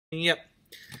Yep.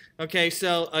 Okay,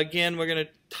 so again, we're going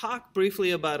to talk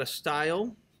briefly about a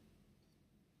style.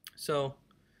 So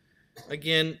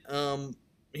again,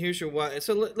 here's your why.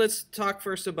 So let's talk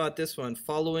first about this one,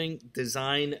 following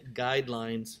design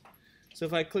guidelines. So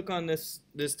if I click on this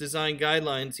design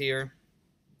guidelines here,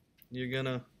 you're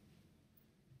gonna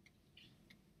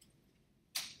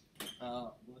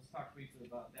let's talk briefly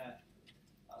about that.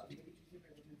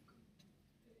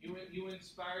 You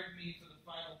inspired me for the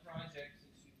final project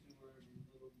since you two weren't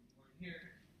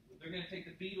here. They're going to take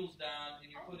the Beatles down,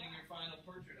 and you're putting your final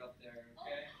portrait up there,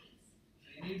 okay? So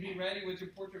you need to be ready with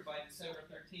your portrait by December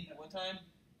 13th. At what time?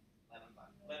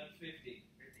 11:50.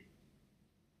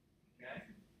 Okay?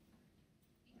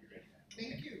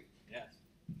 Thank you. Yes.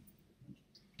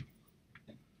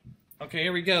 Okay,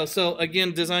 here we go. So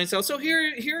again, design style. So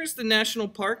here's the National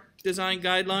Park Design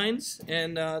Guidelines,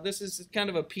 and this is kind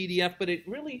of a PDF, but it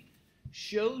really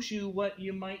shows you what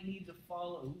you might need to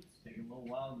follow. Ooh, it's taking a little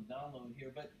while to download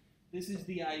here, but this is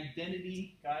the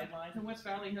identity guidelines, and West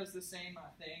Valley has the same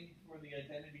thing for the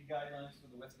identity guidelines for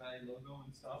the West Valley logo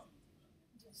and stuff.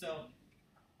 So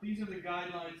these are the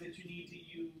guidelines that you need to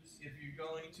use if you're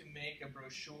going to make a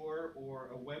brochure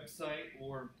or a website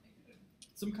or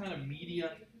some kind of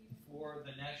media for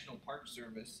the National Park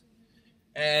Service.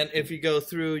 And if you go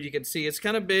through, you can see it's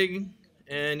kind of big,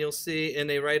 and you'll see, and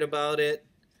they write about it.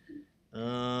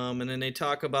 And then they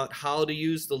talk about how to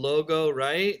use the logo,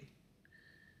 right?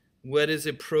 What is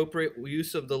appropriate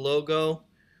use of the logo,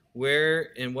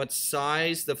 where and what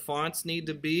size the fonts need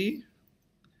to be.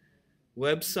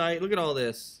 Website, look at all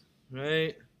this,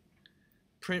 right?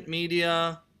 Print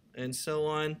media, and so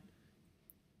on.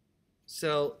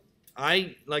 So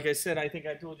like I said, I think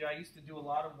I told you, I used to do a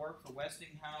lot of work for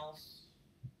Westinghouse,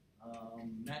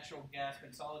 natural gas,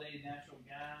 Consolidated Natural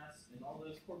Gas, and all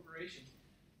those corporations.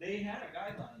 They had a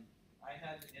guideline. I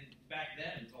had, and back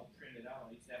then it was all printed out.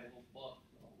 I used to have a little book.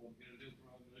 What I'm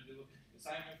going to do,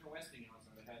 assignment for Westinghouse.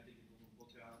 I had to get a little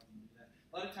book out and do that.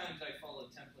 A lot of times I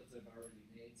followed templates I've already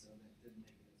made, so that didn't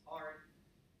make it as hard.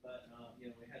 But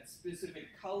we had specific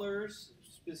colors,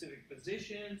 specific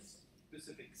positions,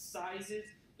 specific sizes.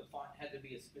 The font had to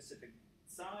be a specific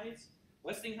size.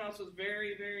 Westinghouse was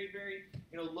very, very, very,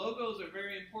 logos are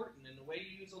very important. And the way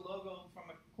you use a logo from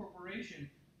a corporation,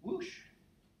 whoosh,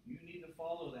 you need to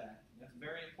follow that. That's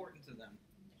very important to them.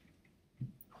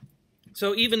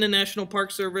 So even the National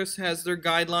Park Service has their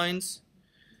guidelines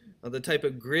of the type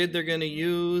of grid they're going to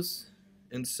use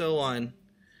and so on.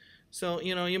 So,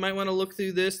 you might want to look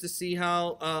through this to see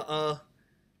how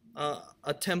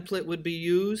a template would be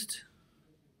used,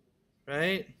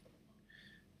 right?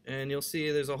 And you'll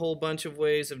see there's a whole bunch of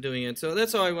ways of doing it. So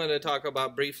that's all I wanted to talk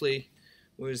about briefly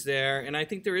was there. And I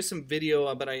think there is some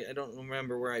video, but I don't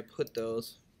remember where I put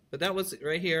those. But that was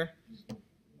right here.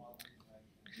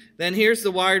 Then here's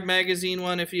the Wired magazine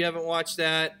one. If you haven't watched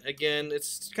that, again,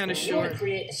 it's kind of short. You want to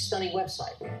create a stunning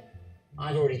website.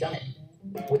 I've already done it.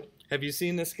 Have you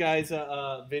seen this guy's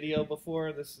video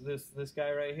before? This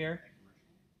guy right here?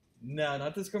 No,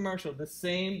 not this commercial. The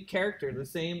same character, the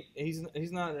same. He's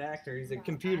not an actor. He's a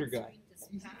computer guy.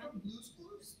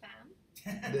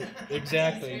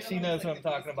 Exactly. She knows what I'm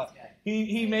talking about.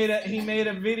 He made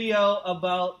a video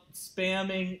about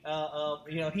spamming.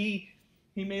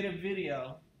 He made a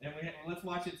video, and let's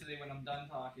watch it today when I'm done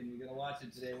talking. We're gonna watch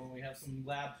it today when we have some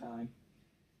lab time.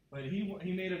 But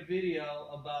he made a video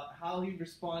about how he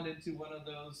responded to one of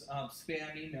those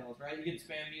spam emails. Right? You get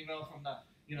spam email from the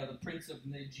Prince of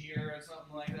Niger or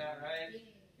something like that, right?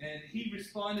 And he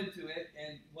responded to it,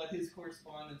 and what his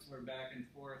correspondence were back and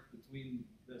forth between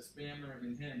the spammer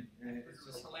and him. And it was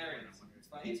just hilarious. It's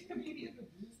funny. He's a comedian.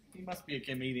 He must be a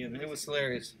comedian. It was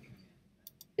hilarious.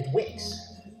 With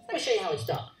Wix. Let me show you how it's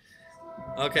done.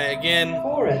 Okay, again.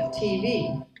 Quora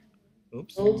TV.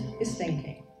 Oops. World is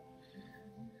thinking.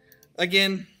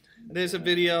 Again, there's a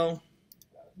video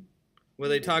where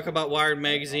they talk about Wired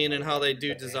magazine and how they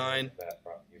do design.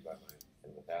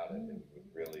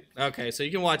 Okay, so you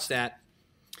can watch that.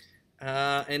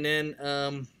 And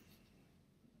then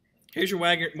here's your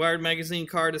Wired magazine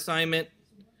card assignment.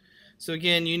 So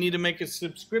again, you need to make a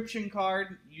subscription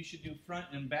card. You should do front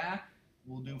and back.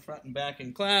 We'll do front and back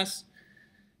in class.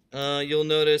 You'll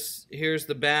notice here's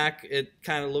the back. It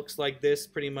kind of looks like this,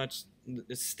 pretty much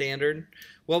standard.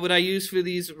 What would I use for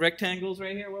these rectangles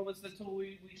right here? What was the tool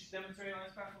we demonstrated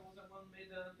last class? What was that one made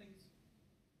the things?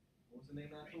 What was the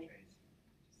name of that tool?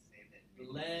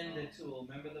 Blend tool.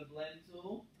 Remember the blend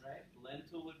tool? Right? Blend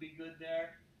tool would be good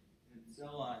there. And so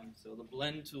on. So the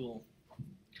blend tool.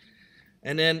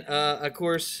 And then, of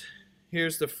course,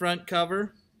 here's the front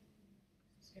cover.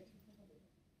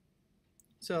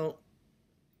 So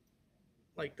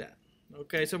like that.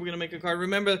 Okay, so we're going to make a card.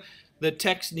 Remember, the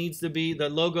text needs to be, the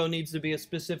logo needs to be a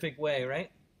specific way,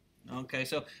 right? Okay,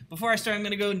 so before I start, I'm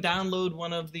going to go and download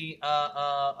one of the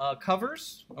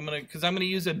covers. Because I'm going to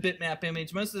use a bitmap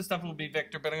image. Most of the stuff will be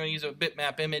vector, but I'm going to use a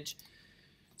bitmap image.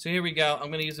 So here we go. I'm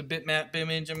going to use a bitmap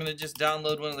image. I'm going to just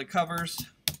download one of the covers.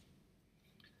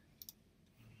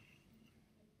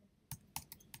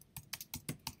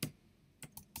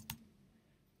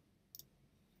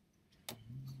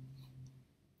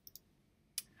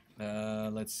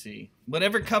 Let's see.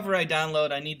 Whatever cover I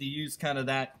download, I need to use kind of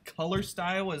that color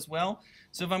style as well.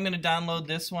 So if I'm going to download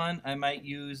this one, I might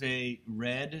use a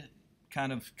red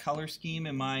kind of color scheme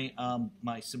in my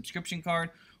my subscription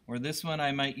card. Or this one,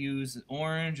 I might use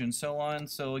orange and so on.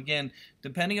 So again,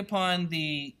 depending upon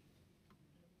the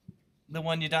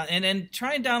one you down, and then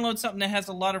try and download something that has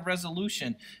a lot of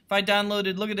resolution. If I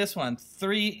downloaded, look at this one,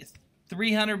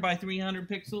 300 by 300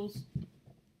 pixels.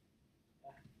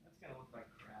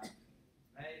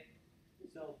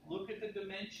 Look at the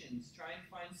dimensions. Try and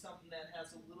find something that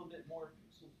has a little bit more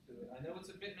pixels to it. I know it's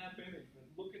a bitmap image, but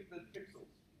look at the pixels.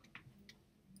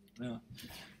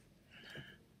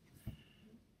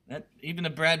 Yeah. Even the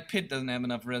Brad Pitt doesn't have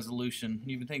enough resolution.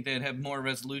 You would think they'd have more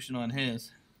resolution on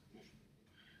his.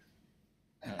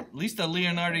 At least the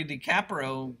Leonardo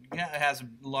DiCaprio has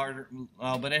larger,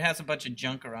 but it has a bunch of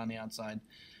junk around the outside.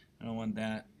 I don't want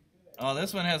that. Oh,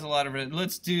 this one has a lot of.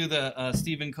 Let's do the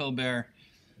Stephen Colbert.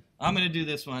 I'm going to do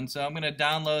this one, so I'm going to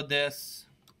download this,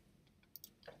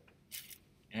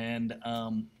 and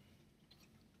I'm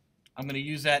going to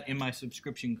use that in my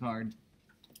subscription card.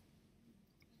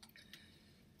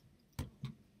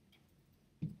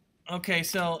 Okay,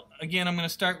 so again, I'm going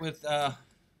to start with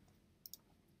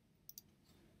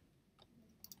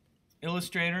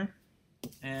Illustrator,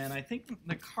 and I think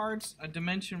the cards,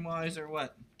 dimension-wise, are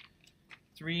what?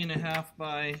 3.5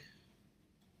 by,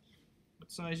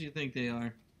 what size do you think they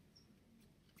are?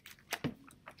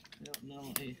 I don't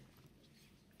know.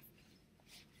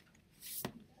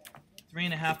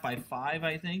 3.5 by 5,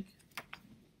 I think.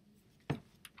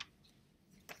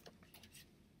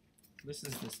 This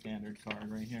is the standard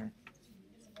card right here.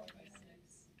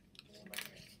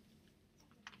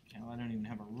 Hell, I don't even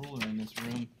have a ruler in this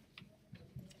room.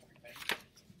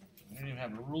 I don't even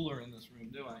have a ruler in this room,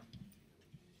 do I?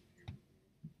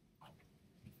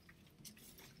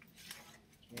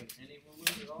 Any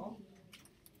rulers at all?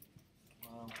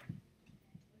 Wow.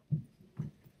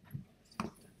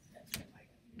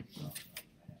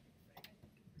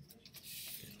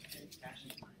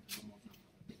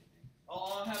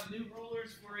 I'll have new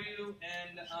rulers for you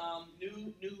and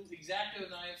new X-Acto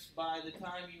knives by the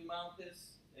time you mount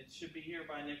this. It should be here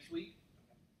by next week.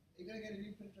 Are you gonna get a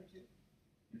new printer too?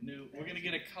 We're gonna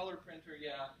get a color printer,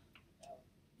 yeah,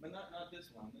 but not this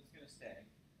one. It's gonna stay.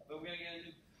 But we're gonna get a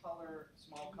new color,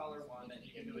 small color one that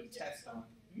you can do a test on.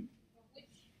 Which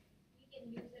we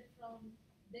can use it from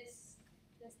this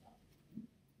stuff,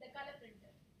 the color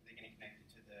printer. They're gonna connect it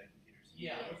to the computers.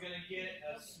 Yeah, we're gonna get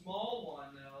a small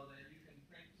one though that you can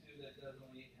print to that does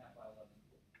only 8.5 by 11,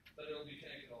 but it'll be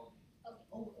connected all. Okay.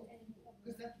 Oh,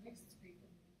 because that makes it paper.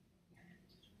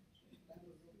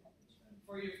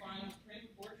 For your final print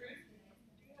portrait?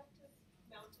 You have to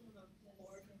mount it on the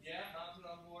board. Yeah, mount it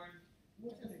on board.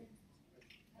 What's your name?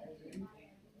 11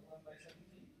 by 17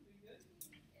 would be good.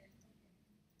 Okay.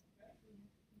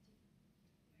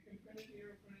 You can print it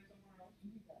here or print it somewhere else.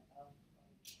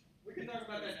 We can talk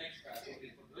about that next class.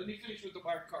 Let me finish with the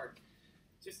bark card.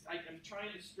 I'm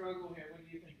trying to struggle here. What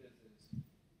do you think this is?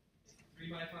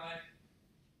 3 by 5?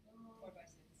 4 by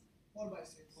 6. 4 by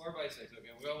 6. 4 by 6.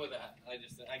 Okay, we'll go with that.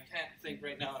 I can't think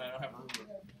right now, and I don't have a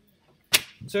ruler.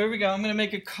 So here we go. I'm going to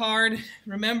make a card.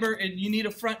 Remember, you need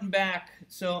a front and back.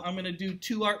 So I'm going to do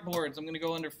 2 artboards. I'm going to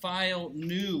go under File,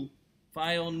 New,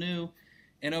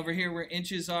 and over here where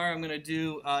inches are, I'm going to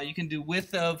do. You can do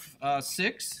width of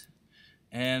 6,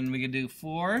 and we can do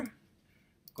 4.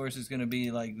 Of course, it's going to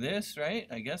be like this, right?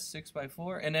 I guess 6 by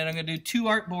 4. And then I'm going to do 2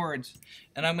 artboards,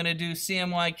 and I'm going to do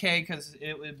CMYK because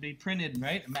it would be printed,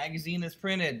 right? A magazine is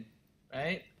printed,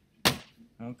 right?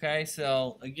 Okay,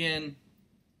 so again,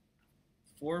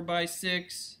 4 by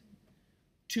 6,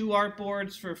 2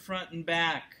 artboards for front and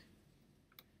back,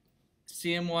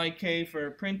 CMYK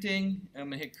for printing. I'm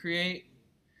going to hit create,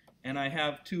 and I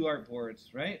have 2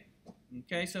 artboards, right?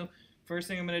 Okay, so first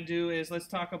thing I'm going to do is let's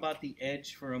talk about the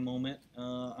edge for a moment.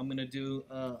 I'm going to do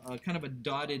a kind of a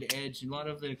dotted edge. A lot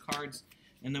of the cards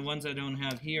and the ones I don't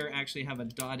have here actually have a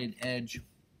dotted edge.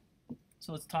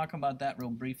 So let's talk about that real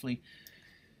briefly.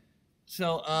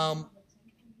 So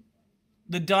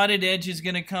the dotted edge is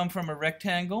going to come from a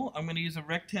rectangle. I'm going to use a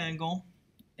rectangle,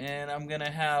 and I'm going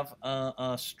to have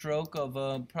a stroke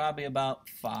of probably about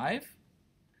 5,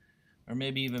 or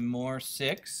maybe even more,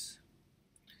 6.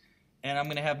 And I'm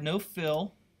going to have no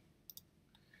fill.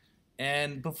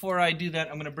 And before I do that,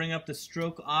 I'm going to bring up the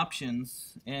stroke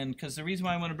options. And because the reason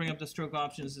why I want to bring up the stroke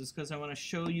options is because I want to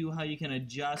show you how you can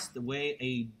adjust the way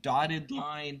a dotted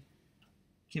line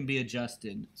can be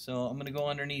adjusted. So I'm going to go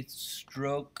underneath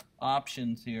stroke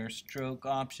options here, stroke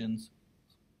options.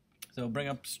 So bring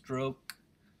up stroke,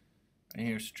 right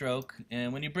here, stroke.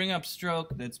 And when you bring up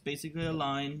stroke, that's basically a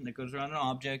line that goes around an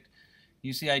object.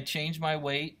 You see I changed my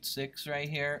weight, 6 right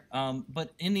here,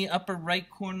 but in the upper right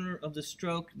corner of the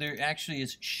stroke there actually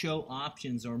is show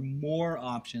options or more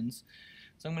options.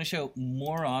 So I'm going to show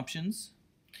more options.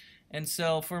 And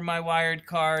so for my wired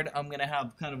card I'm going to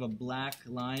have kind of a black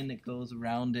line that goes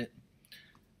around it.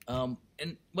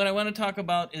 And what I want to talk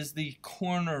about is the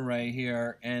corner right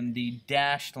here and the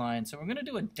dashed line. So we're going to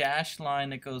do a dashed line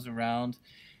that goes around.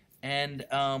 And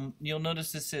you'll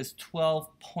notice this says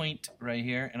 12 point right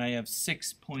here, and I have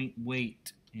 6 point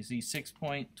weight. You see 6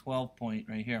 point, 12 point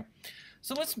right here.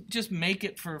 So let's just make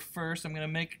it for first. I'm going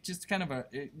to make just kind of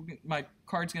my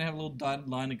card's going to have a little dotted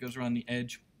line that goes around the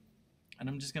edge. And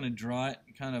I'm just going to draw it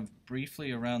kind of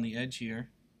briefly around the edge here.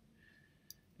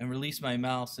 And release my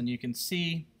mouse, and you can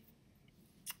see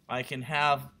I can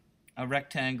have a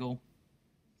rectangle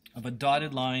of a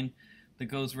dotted line that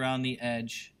goes around the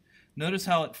edge. Notice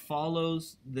how it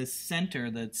follows the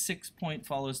center, the 6 point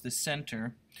follows the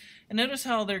center. And notice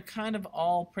how they're kind of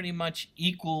all pretty much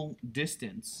equal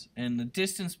distance. And the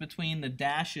distance between the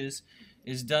dashes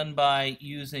is done by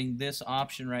using this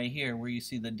option right here where you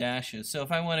see the dashes. So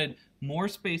if I wanted more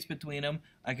space between them,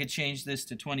 I could change this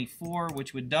to 24,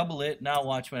 which would double it. Now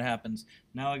watch what happens.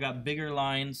 Now I got bigger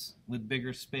lines with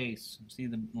bigger space. See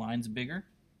the lines bigger,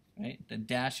 right? The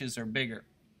dashes are bigger.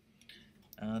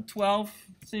 12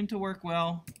 seemed to work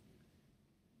well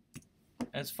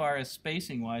as far as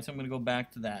spacing wise. I'm going to go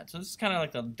back to that. So this is kind of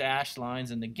like the dashed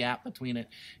lines and the gap between it.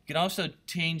 You can also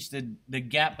change the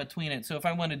gap between it. So if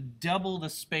I want to double the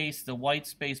space, the white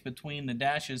space between the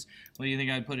dashes, what do you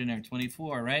think I'd put in there?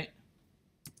 24, right?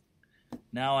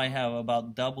 Now I have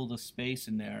about double the space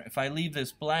in there. If I leave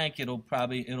this blank, it'll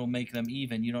make them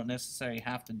even. You don't necessarily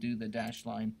have to do the dashed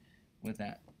line with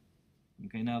that.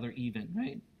 Okay, now they're even,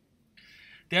 right?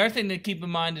 The other thing to keep in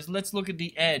mind is let's look at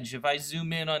the edge. If I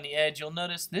zoom in on the edge, you'll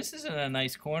notice this isn't a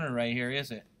nice corner right here, is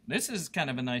it? This is kind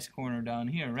of a nice corner down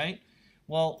here, right?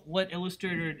 Well, what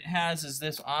Illustrator has is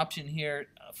this option here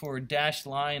for dashed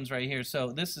lines right here.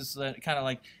 So this is kind of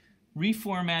like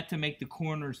reformat to make the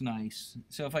corners nice.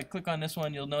 So if I click on this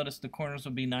one, you'll notice the corners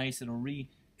will be nice. It'll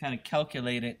kind of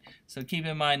calculate it. So keep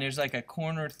in mind there's like a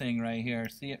corner thing right here.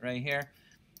 See it right here?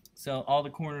 So all the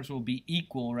corners will be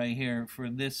equal right here for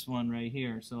this one right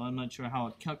here. So I'm not sure how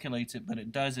it calculates it, but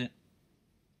it does it.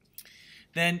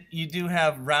 Then you do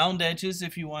have round edges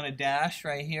if you want to dash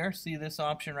right here. See this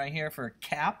option right here for a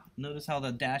cap? Notice how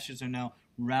the dashes are now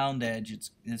round edge.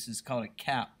 This is called a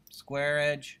cap. Square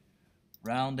edge,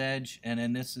 round edge, and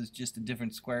then this is just a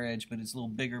different square edge, but it's a little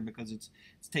bigger because it's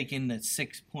taking the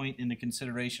 6 point into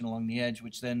consideration along the edge,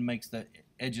 which then makes the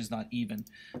edges not even.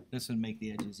 This would make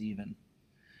the edges even.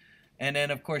 And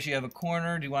then, of course, you have a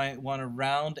corner. Do I want a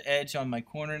round edge on my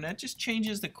corner? And that just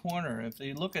changes the corner. If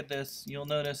you look at this, you'll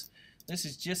notice this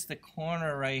is just the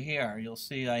corner right here. You'll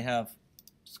see I have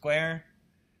square,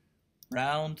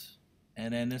 round,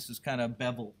 and then this is kind of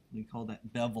bevel. We call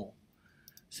that bevel.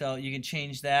 So you can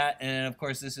change that. And then, of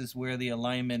course, this is where the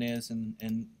alignment is, and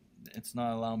it's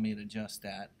not allowing me to adjust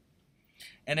that.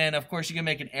 And then, of course, you can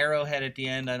make an arrowhead at the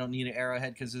end. I don't need an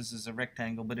arrowhead because this is a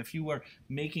rectangle. But if you were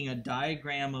making a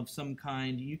diagram of some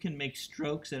kind, you can make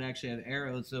strokes that actually have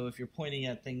arrows. So if you're pointing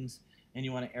at things and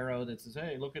you want an arrow that says,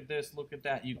 hey, look at this, look at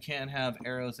that, you can have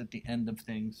arrows at the end of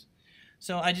things.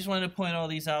 So I just wanted to point all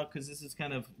these out because this is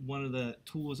kind of one of the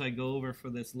tools I go over for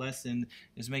this lesson,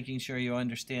 is making sure you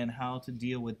understand how to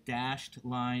deal with dashed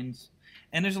lines.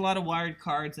 And there's a lot of wired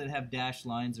cards that have dashed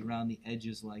lines around the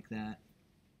edges like that.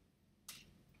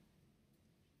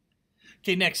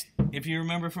 Okay, next, if you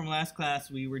remember from last class,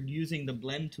 we were using the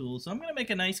blend tool. So I'm going to make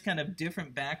a nice kind of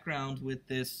different background with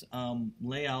this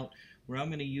layout, where I'm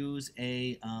going to use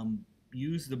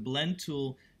the blend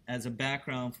tool as a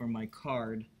background for my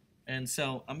card. And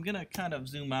so I'm going to kind of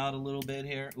zoom out a little bit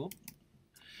here. Oop.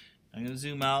 I'm going to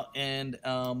zoom out, and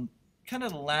kind of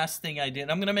the last thing I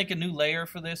did, I'm going to make a new layer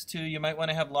for this too. You might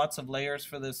want to have lots of layers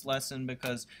for this lesson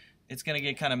because it's going to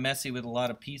get kind of messy with a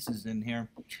lot of pieces in here.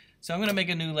 So I'm going to make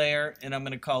a new layer, and I'm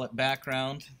going to call it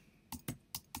background.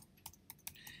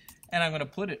 And I'm going to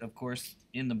put it, of course,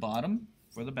 in the bottom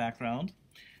for the background.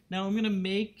 Now I'm going to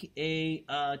make a,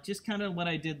 just kind of what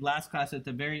I did last class at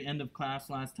the very end of class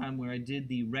last time where I did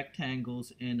the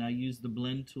rectangles and I used the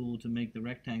blend tool to make the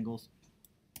rectangles.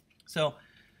 So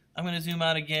I'm going to zoom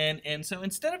out again, and so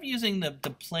instead of using the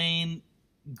plain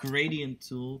gradient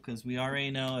tool, because we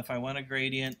already know if I want a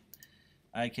gradient,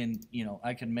 I can,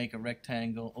 I can make a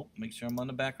rectangle. Oh, make sure I'm on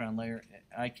the background layer.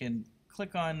 I can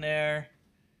click on there,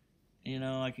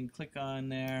 I can click on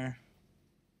there,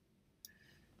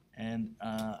 and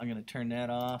I'm going to turn that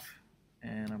off,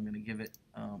 and I'm going to give it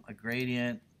a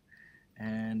gradient,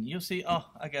 and you'll see, oh,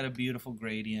 I got a beautiful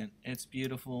gradient. It's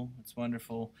beautiful. It's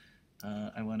wonderful.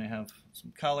 I want to have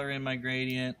some color in my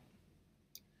gradient.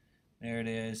 There it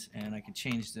is, and I can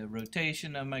change the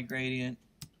rotation of my gradient.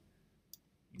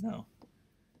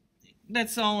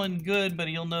 That's all in good, but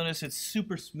you'll notice it's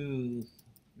super smooth,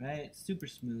 right? It's super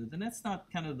smooth, and that's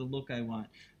not kind of the look I want.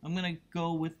 I'm going to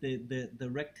go with the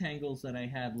rectangles that I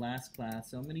had last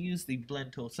class, so I'm going to use the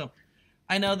blend tool. So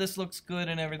I know this looks good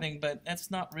and everything, but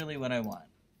that's not really what I want.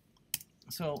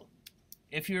 So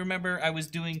if you remember, I was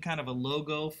doing kind of a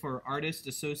logo for Artist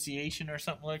Association or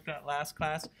something like that last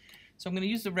class. So I'm going to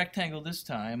use the rectangle this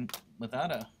time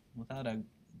without a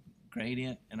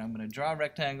gradient, and I'm going to draw a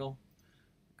rectangle.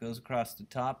 It goes across the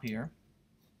top here.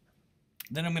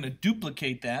 Then I'm going to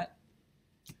duplicate that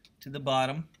to the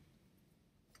bottom.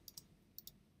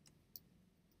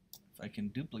 If I can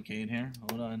duplicate here,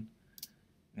 hold on.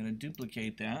 I'm going to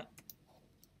duplicate that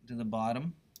to the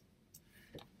bottom.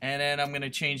 And then I'm going to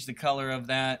change the color of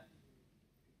that.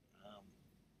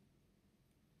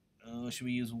 Should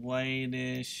we use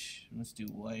whitish? Let's do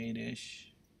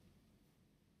whitish.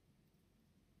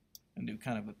 And do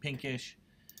kind of a pinkish.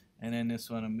 And then this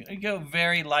one, I'm going to go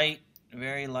very light,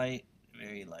 very light,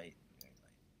 very light, very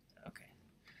light. Okay.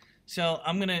 So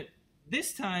I'm going to,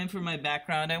 this time for my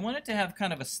background, I want it to have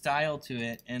kind of a style to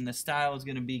it. And the style is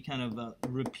going to be kind of a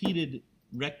repeated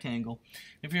rectangle.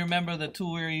 If you remember, the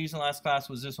tool we were using last class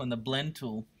was this one, the blend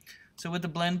tool. So with the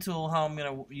blend tool, how I'm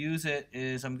going to use it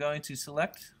is I'm going to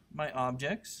select my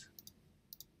objects.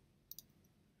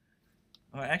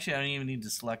 Or actually, I don't even need to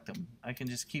select them. I can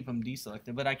just keep them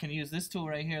deselected. But I can use this tool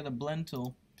right here, the blend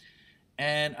tool,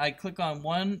 and I click on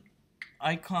one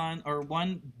icon or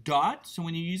one dot. So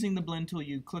when you're using the blend tool,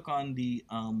 you click on the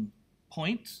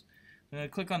point. I'm going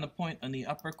to click on the point on the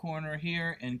upper corner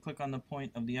here and click on the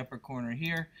point of the upper corner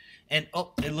here. And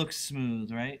oh, it looks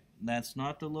smooth, right? That's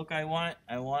not the look I want.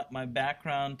 I want my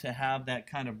background to have that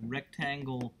kind of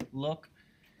rectangle look.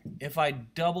 If I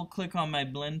double click on my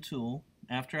blend tool,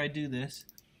 after I do this,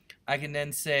 I can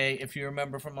then say, if you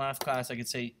remember from last class, I could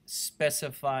say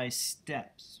specify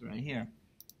steps right here.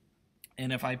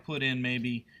 And if I put in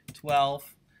maybe 12,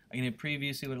 I can hit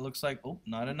preview, see what it looks like. Oh,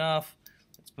 not enough.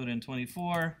 Let's put in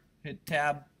 24. Hit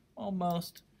tab,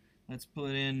 almost. Let's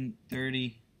put in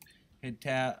 30. Hit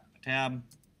tab.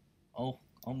 Oh,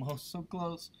 almost, so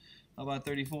close. How about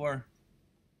 34?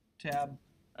 Tab.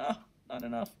 Oh, not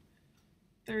enough.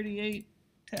 38.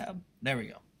 Tab. There we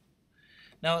go.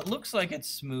 Now it looks like it's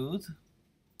smooth,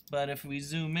 but if we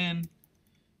zoom in,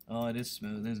 oh, it is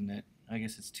smooth, isn't it? I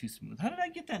guess it's too smooth. How did I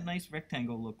get that nice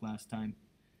rectangle look last time?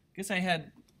 I guess I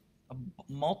had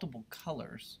multiple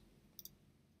colors.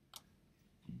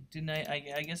 Didn't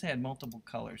I? I guess I had multiple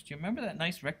colors. Do you remember that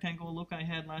nice rectangle look I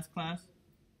had last class?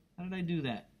 How did I do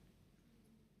that?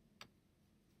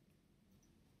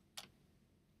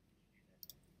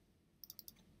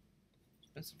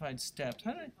 Specified steps.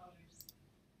 How did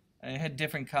I had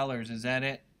different colors. Is that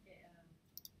it?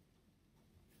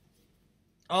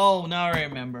 Oh, now I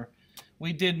remember.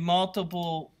 We did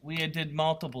multiple. Did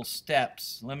multiple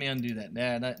steps. Let me undo that.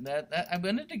 Yeah, I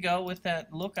wanted to go with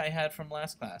that look I had from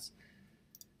last class.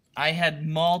 I had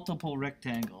multiple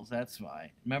rectangles. That's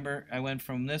why. Remember, I went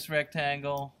from this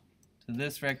rectangle to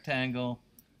this rectangle,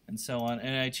 and so on.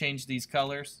 And I changed these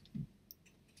colors.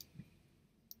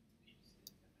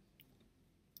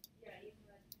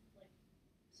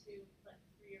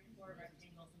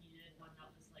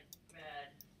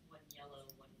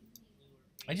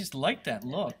 I just like that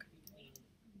look.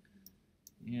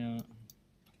 Yeah.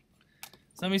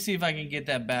 So let me see if I can get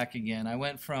that back again. I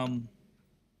went from,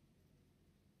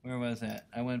 where was that?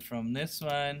 I went from this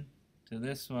one to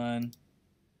this one,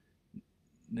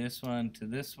 this one to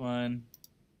this one,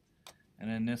 and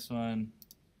then this one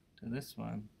to this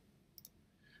one.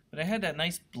 But I had that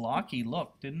nice blocky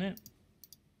look, didn't it?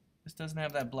 This doesn't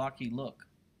have that blocky look.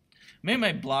 Maybe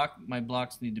my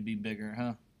blocks need to be bigger,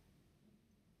 huh?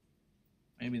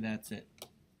 Maybe that's it.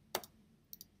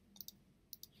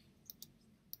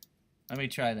 Let me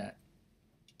try that.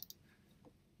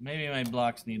 Maybe my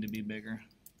blocks need to be bigger.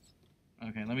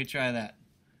 Okay, let me try that.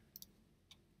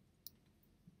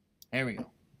 There we go.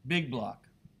 Big block.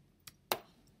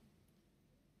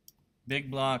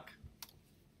 Big block.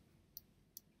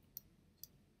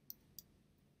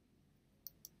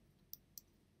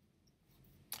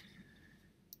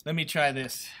 Let me try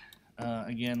this.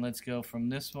 Again, let's go from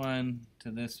this one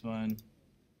to this one.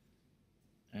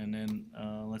 And then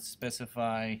let's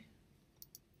specify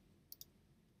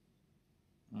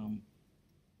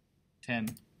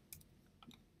 10.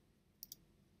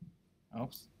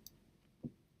 Oops.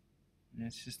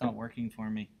 It's just not working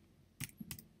for me.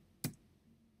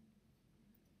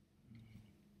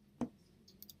 So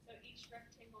each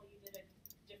rectangle you did a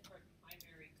different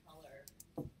primary color.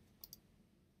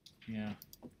 Yeah.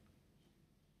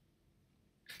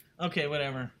 Okay,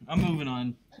 whatever. I'm moving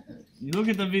on. You look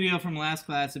at the video from last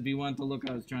class if you want the look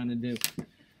I was trying to do.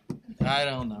 I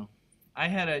don't know. I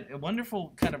had a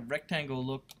wonderful kind of rectangle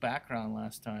look background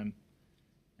last time.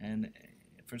 And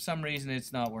for some reason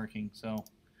it's not working. So,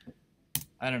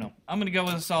 I don't know. I'm going to go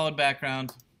with a solid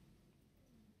background.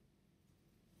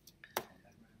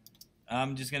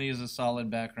 I'm just going to use a solid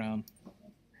background.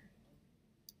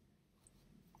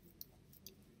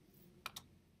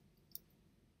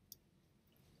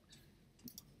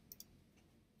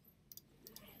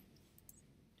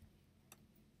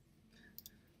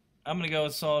 I'm going to go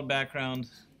with solid background.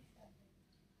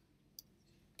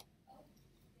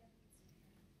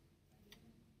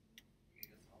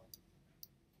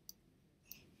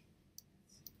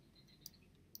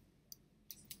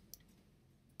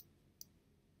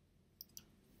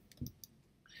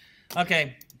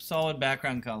 Okay, solid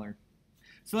background color.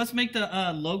 So let's make the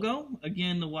logo.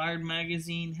 Again, the Wired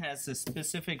magazine has a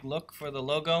specific look for the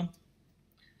logo.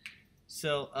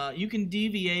 So you can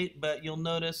deviate, but you'll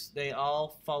notice they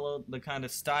all follow the kind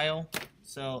of style.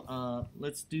 So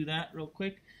let's do that real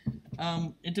quick.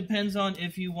 It depends on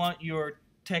if you want your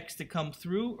text to come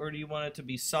through or do you want it to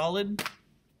be solid.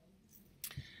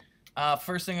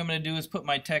 First thing I'm going to do is put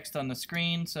my text on the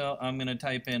screen. So I'm going to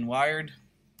type in Wired.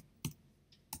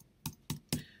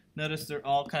 Notice they're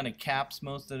all kind of caps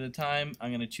most of the time. I'm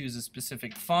going to choose a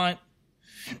specific font.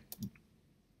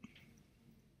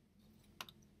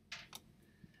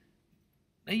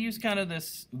 They use kind of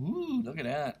this, ooh, look at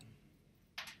that.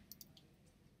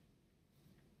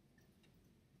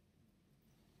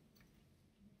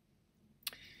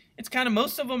 It's kind of,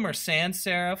 most of them are sans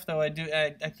serif, though I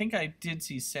think I did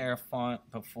see serif font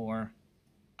before.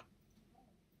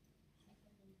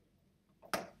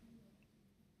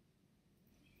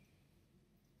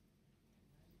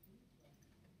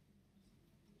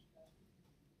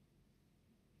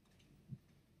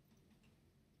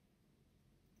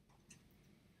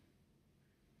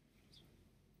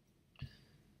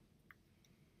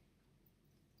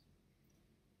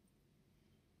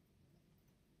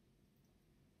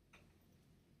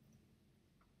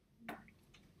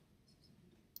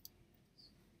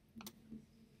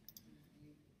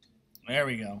 There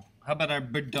we go. How about our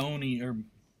Berdoni? Or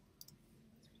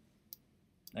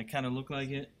that kind of look like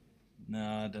it?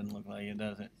 No, it doesn't look like it,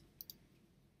 does it?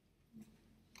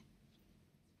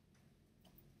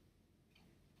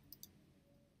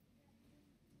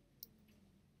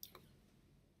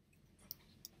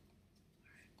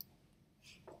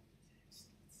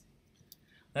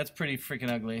 That's pretty freaking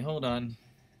ugly. Hold on.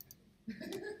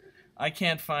 I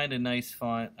can't find a nice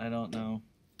font. I don't know.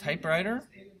 Typewriter?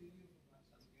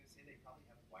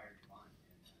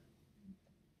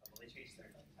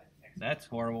 That's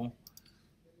horrible.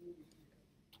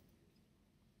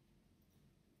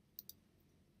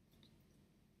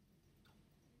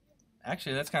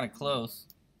 Actually, that's kind of close.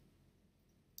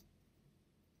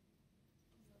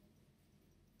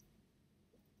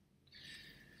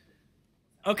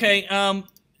 Okay,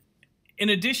 in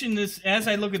addition, as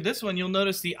I look at this one, you'll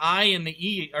notice the I and the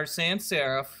E are sans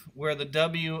serif, where the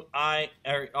W, I,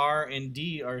 R, and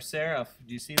D are serif.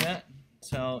 Do you see that?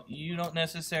 So you don't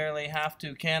necessarily have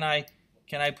to. Can I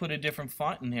put a different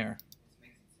font in here?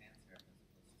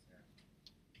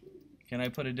 Can I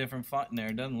put a different font in there?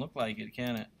 It doesn't look like it,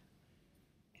 can it?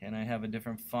 Can I have a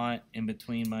different font in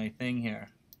between my thing here?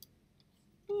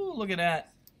 Ooh, look at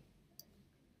that.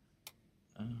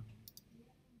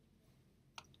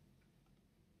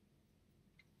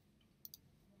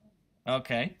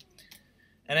 Okay.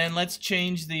 And then let's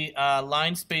change the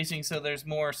line spacing so there's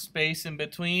more space in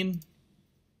between.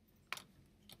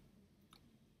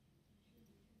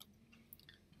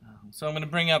 So I'm going to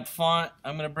bring up font.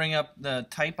 I'm going to bring up the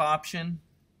type option.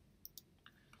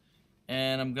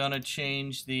 And I'm going to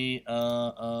change the,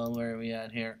 where are we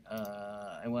at here?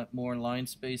 I want more line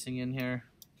spacing in here.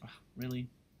 Really?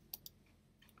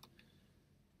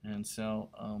 And so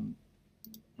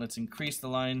let's increase the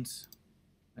lines.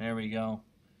 There we go.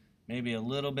 Maybe a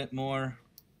little bit more.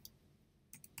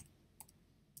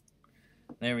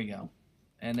 There we go.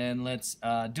 And then let's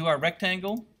do our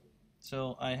rectangle.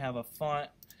 So I have a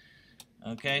font.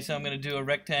 Okay, so I'm going to do a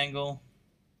rectangle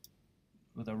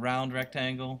with a round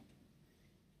rectangle.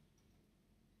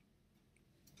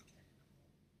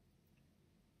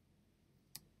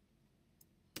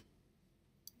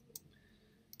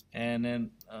 And then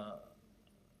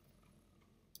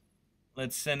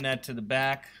let's send that to the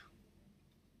back.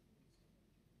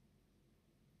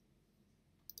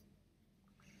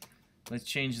 Let's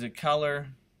change the color.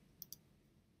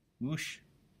 Whoosh.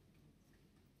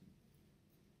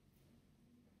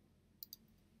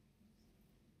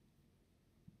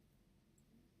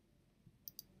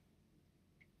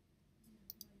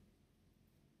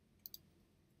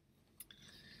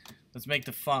 Let's make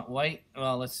the font white.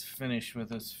 Well, let's finish with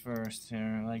this first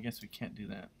here. I guess we can't do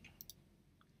that.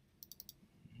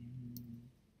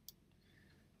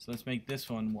 So let's make this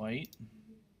one white.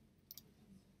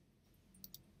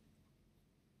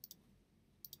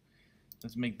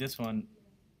 Let's make this one,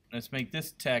 let's make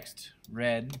this text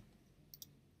red.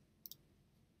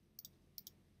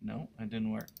 No, that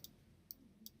didn't work.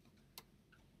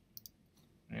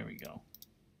 There we go.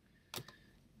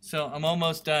 So I'm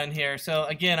almost done here. So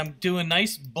again, I'm doing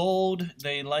nice bold.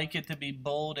 They like it to be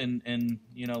bold and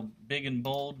you know, big and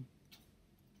bold.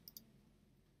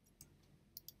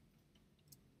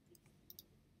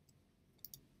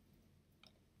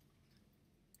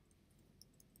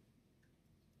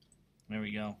 There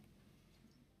we go.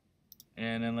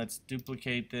 And then let's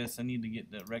duplicate this. I need to get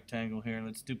the rectangle here.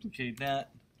 Let's duplicate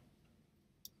that.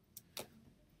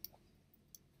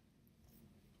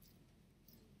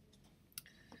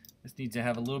 This needs to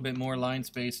have a little bit more line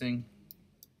spacing.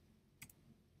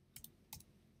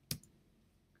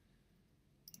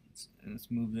 Let's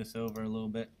move this over a little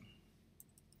bit.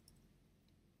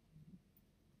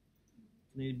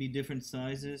 Need to be different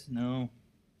sizes? No.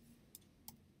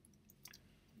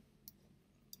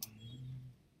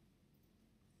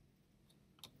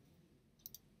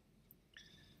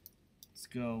 Let's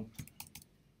go.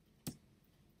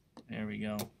 There we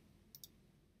go.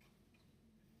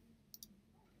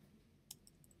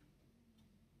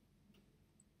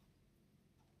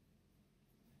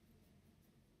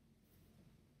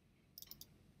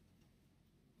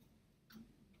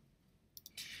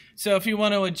 So if you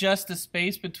want to adjust the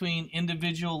space between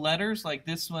individual letters, like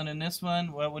this one and this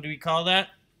one, what would we call that?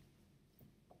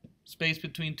 Space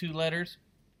between two letters?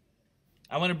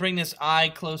 I want to bring this I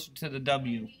closer to the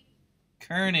W.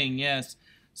 Kerning, yes.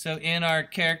 So in our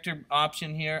character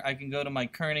option here, I can go to my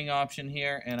kerning option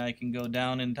here, and I can go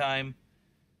down in time.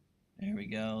 There we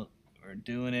go. We're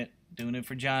doing it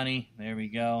for Johnny. There we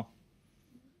go.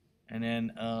 And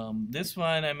then this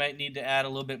one, I might need to add a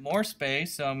little bit more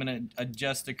space, so I'm going to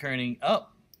adjust the kerning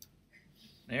up.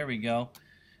 There we go.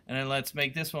 And then let's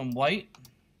make this one white.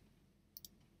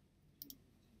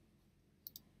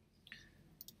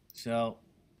 So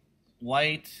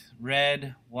white,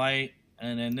 red, white,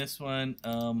 and then this one,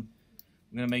 I'm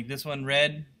going to make this one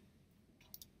red.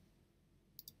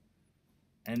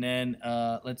 And then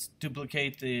let's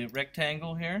duplicate the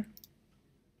rectangle here.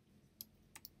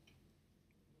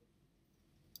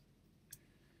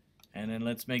 And then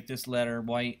let's make this letter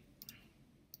white.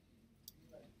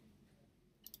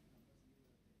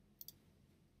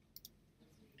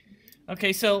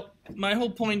 Okay, so my whole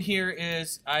point here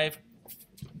is I've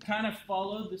kind of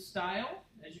followed the style,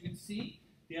 as you can see.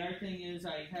 The other thing is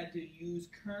I had to use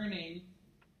kerning.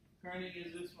 Kerning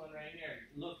is this one right here.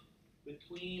 Look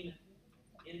between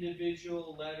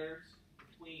individual letters,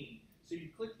 between. So you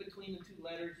click between the two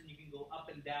letters and you can go up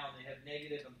and down. They have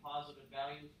negative and positive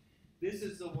values. This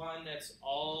is the one that's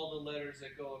all the letters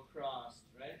that go across,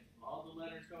 right? All the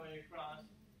letters going across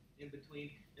in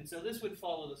between. And so this would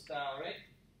follow the style, right?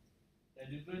 Did I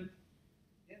do good?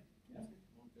 Yeah. Yeah?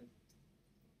 Okay.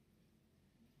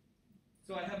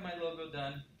 So I have my logo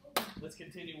done. Let's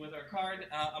continue with our card.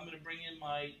 I'm going to bring in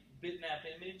my bitmap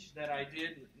image that I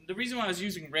did. The reason why I was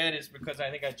using red is because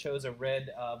I think I chose a red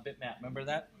bitmap. Remember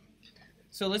that?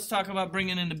 So let's talk about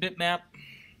bringing in the bitmap.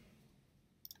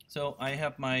 So I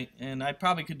have my, and I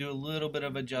probably could do a little bit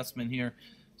of adjustment here.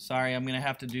 Sorry, I'm going to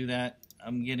have to do that.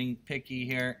 I'm getting picky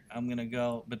here. I'm going to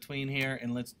go between here,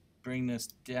 and let's bring this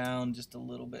down just a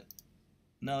little bit.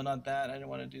 No, not that. I don't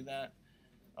want to do that.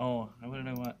 Oh, what did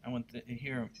I want? I want the,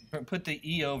 here, put the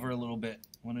E over a little bit.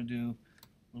 I want to do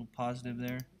a little positive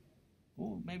there.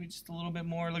 Ooh, maybe just a little bit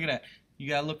more. Look at that. You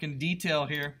got to look in detail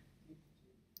here.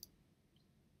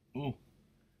 Ooh,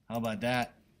 how about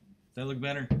that? Does that look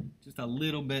better? Just a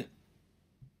little bit.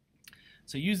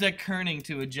 So use that kerning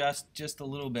to adjust just a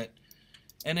little bit.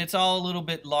 And it's all a little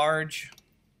bit large.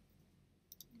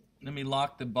 Let me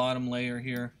lock the bottom layer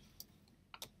here.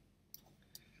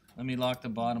 Let me lock the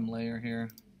bottom layer here.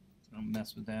 Don't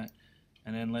mess with that.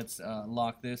 And then let's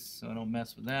lock this so I don't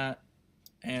mess with that.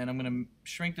 And I'm going to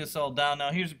shrink this all down.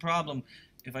 Now here's the problem.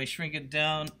 If I shrink it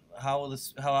down, how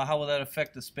will that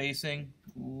affect the spacing?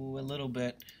 Ooh, a little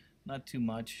bit, not too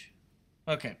much.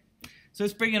 Okay, so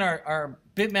let's bring in our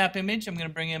bitmap image. I'm going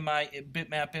to bring in my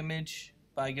bitmap image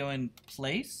by going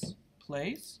place,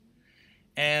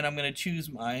 and I'm going to choose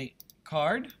my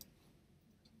card,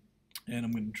 and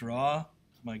I'm going to draw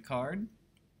my card.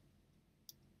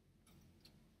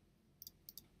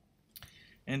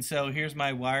 And so here's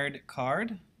my wired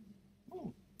card.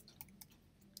 Ooh.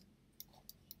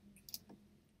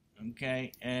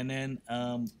 Okay, and then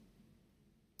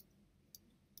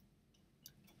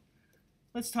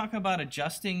let's talk about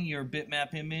adjusting your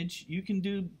bitmap image. You can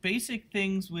do basic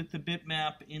things with the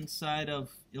bitmap inside of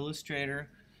Illustrator.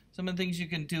 Some of the things you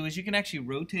can do is you can actually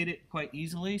rotate it quite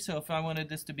easily. So if I wanted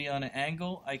this to be on an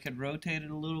angle, I could rotate it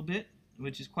a little bit,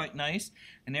 which is quite nice.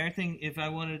 And everything, if I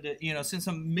wanted to, you know, since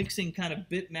I'm mixing kind of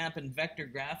bitmap and vector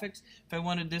graphics, if I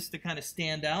wanted this to kind of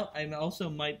stand out, I also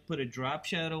might put a drop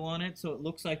shadow on it so it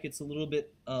looks like it's a little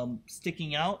bit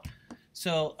sticking out.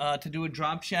 So to do a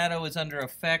drop shadow is under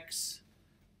Effects,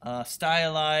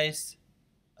 Stylized,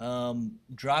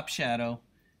 Drop Shadow,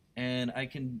 and I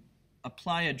can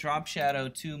apply a drop shadow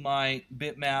to my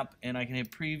bitmap, and I can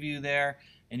hit preview there,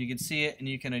 and you can see it and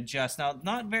you can adjust. Now,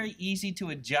 not very easy to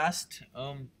adjust.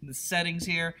 The settings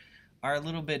here are a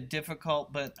little bit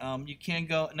difficult, but you can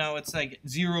go. Now it's like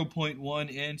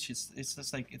 0.1 inch. It's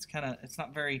just like it's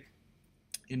not very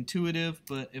intuitive.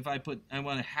 But if I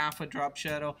want a half a drop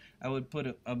shadow, I would put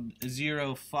a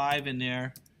 0.5 in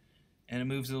there, and it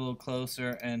moves a little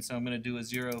closer. And so I'm going to do a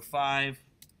 0.5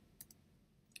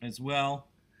 as well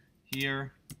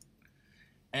here.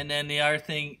 And then the other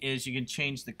thing is you can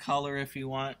change the color if you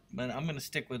want, but I'm going to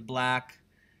stick with black.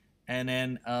 And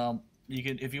then you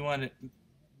can, if you want it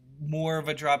more of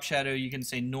a drop shadow, you can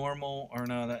say normal, or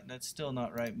no, that's still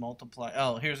not right. Multiply.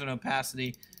 Oh, here's an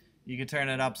opacity. You can turn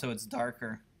it up so it's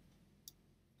darker.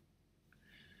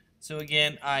 So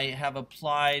again, I have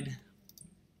applied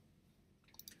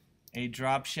a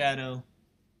drop shadow.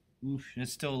 Oof,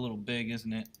 it's still a little big,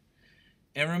 isn't it?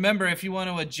 And remember, if you want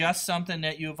to adjust something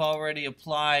that you've already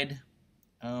applied,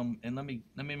 and let me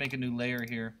make a new layer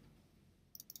here.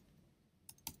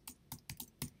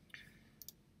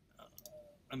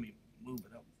 Let me move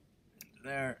it up into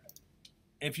there.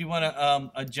 If you want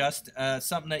to adjust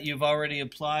something that you've already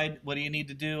applied, what do you need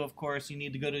to do? Of course, you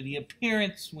need to go to the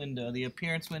Appearance window. The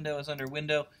Appearance window is under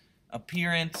Window,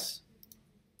 Appearance,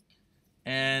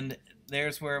 and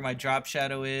there's where my drop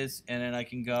shadow is, and then I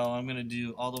can go. I'm going to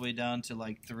do all the way down to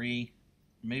like 3,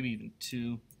 maybe even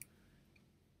 2.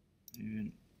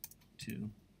 Even 2.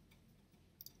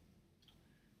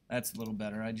 That's a little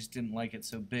better. I just didn't like it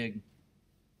so big.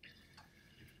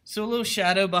 So a little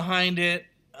shadow behind it.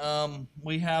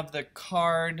 We have the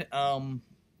card.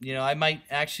 You know, I might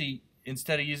actually,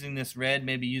 instead of using this red,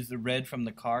 maybe use the red from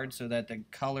the card so that the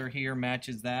color here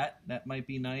matches that. That might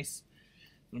be nice.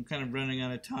 I'm kind of running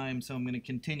out of time, so I'm going to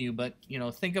continue. But, you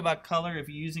know, think about color. If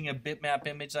you're using a bitmap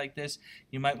image like this,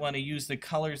 you might want to use the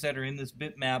colors that are in this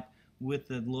bitmap with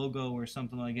the logo or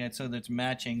something like that so that's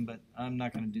matching. But I'm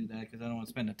not going to do that because I don't want to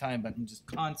spend the time. But just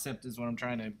concept is what I'm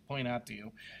trying to point out to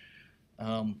you.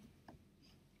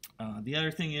 The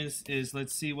other thing is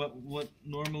let's see what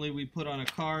normally we put on a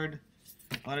card.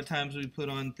 A lot of times we put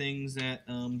on things that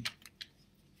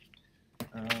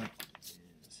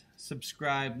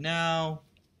subscribe now.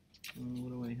 What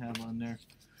do we have on there?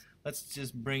 Let's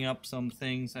just bring up some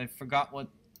things. I forgot what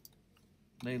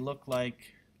they look like.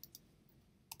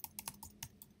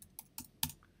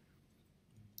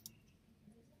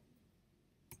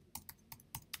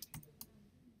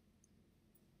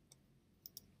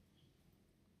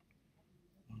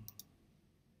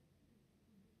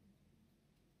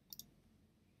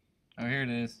 Oh, here it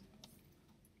is.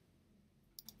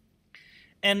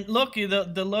 And look,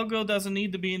 the logo doesn't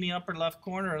need to be in the upper left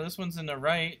corner. This one's in the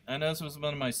right. I know this was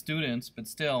one of my students, but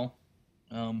still,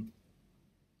 you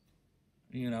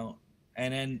know.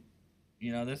 And then,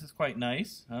 you know, this is quite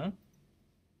nice, huh?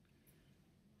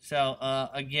 So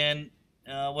again,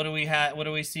 what do we have? What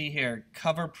do we see here?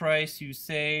 Cover price you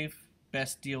save,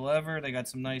 best deal ever. They got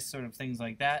some nice sort of things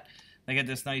like that. They got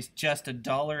this nice just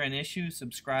 $1 an issue.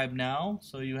 Subscribe now.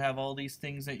 So you have all these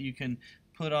things that you can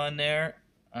put on there.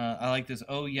 I like this.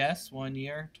 Oh yes, 1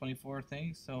 year, 24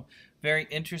 things. So very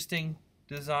interesting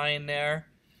design there.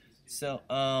 So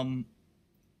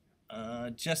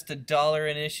just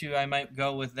 $1 an issue. I might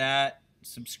go with that.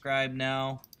 Subscribe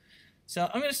now. So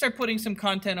I'm going to start putting some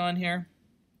content on here.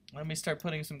 Let me start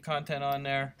putting some content on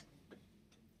there.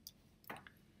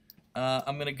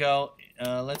 I'm going to go,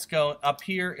 let's go up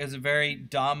here is a very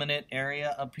dominant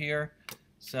area up here.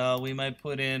 So we might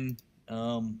put in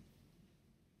a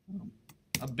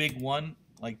big one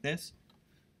like this.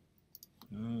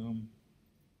 And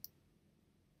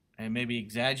maybe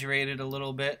exaggerate it a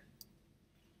little bit.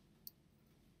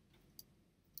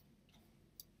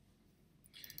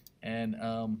 And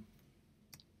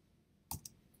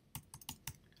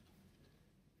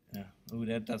yeah, ooh,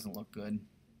 that doesn't look good.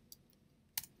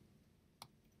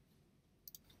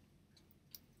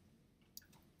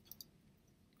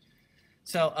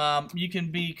 So you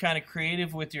can be kind of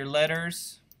creative with your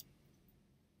letters.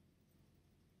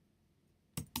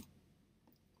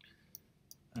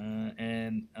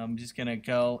 And I'm just going to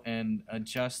go and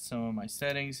adjust some of my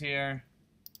settings here.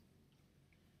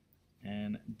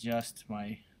 And adjust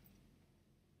my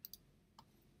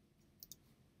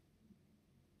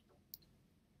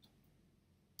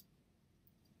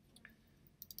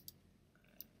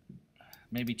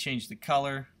maybe change the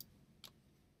color.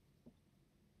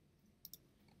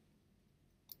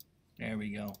 There we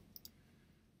go.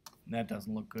 That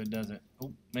doesn't look good, does it?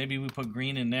 Oh, maybe we put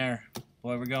green in there.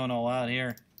 Boy, we're going all out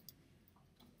here.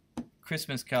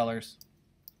 Christmas colors.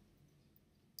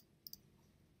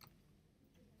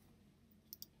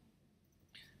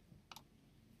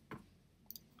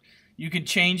 You can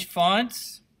change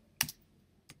fonts.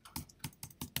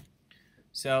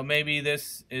 So maybe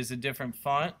this is a different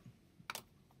font.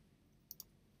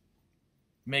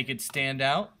 Make it stand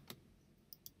out.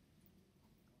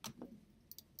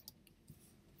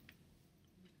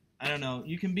 I don't know.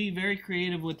 You can be very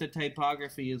creative with the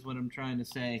typography is what I'm trying to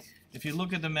say. If you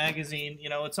look at the magazine, you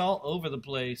know, it's all over the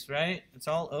place, right? It's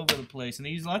all over the place. And they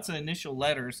use lots of initial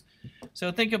letters.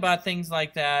 So think about things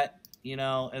like that, you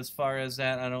know, as far as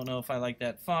that. I don't know if I like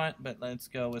that font, but let's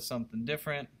go with something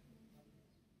different.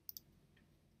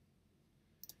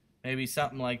 Maybe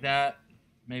something like that.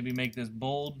 Maybe make this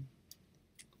bold.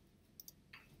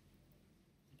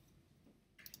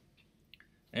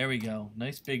 There we go.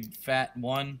 Nice big fat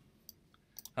one.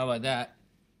 How about that?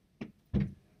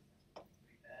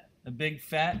 A big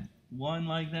fat one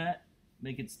like that.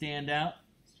 Make it stand out.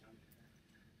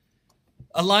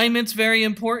 Alignment's very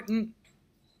important.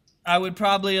 I would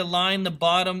probably align the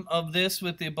bottom of this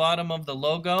with the bottom of the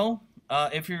logo.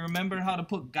 If you remember how to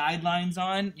put guidelines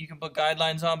on, you can put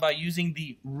guidelines on by using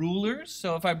the rulers.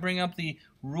 So if I bring up the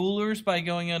rulers by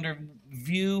going under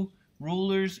View,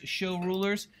 Rulers, Show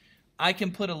Rulers, I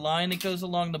can put a line that goes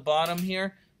along the bottom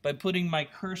here by putting my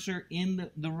cursor in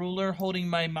the ruler, holding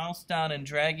my mouse down and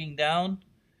dragging down,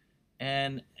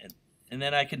 and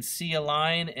then I can see a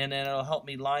line, and then it'll help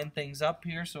me line things up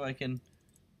here so I can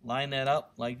line that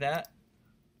up like that.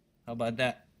 How about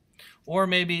that? Or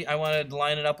maybe I want to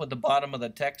line it up with the bottom of the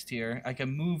text here. I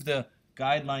can move the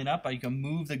guideline up. I can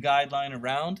move the guideline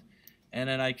around, and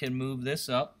then I can move this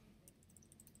up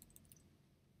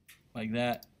like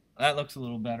that. That looks a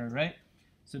little better, right?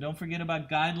 So don't forget about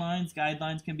guidelines.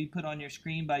 Guidelines can be put on your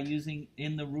screen by using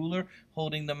in the ruler,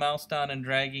 holding the mouse down and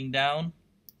dragging down.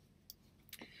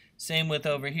 Same with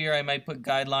over here. I might put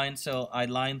guidelines so I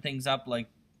line things up like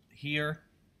here.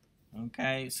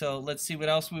 Okay, so let's see what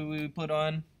else we put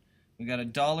on. We got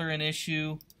 $1 an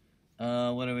issue.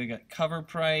 What do we got? Cover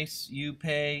price. You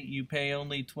pay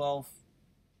only $12.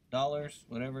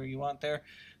 Whatever you want there.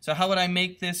 So how would I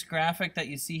make this graphic that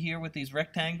you see here with these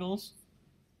rectangles?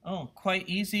 Oh, quite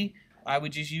easy. I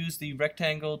would just use the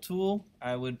rectangle tool.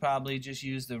 I would probably just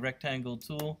use the rectangle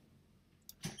tool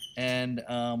and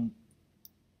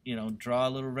you know, draw a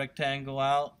little rectangle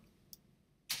out.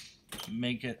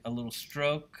 Make it a little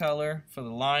stroke color for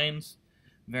the lines.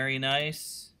 Very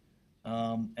nice.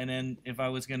 And then if I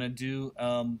was gonna do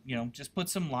you know, just put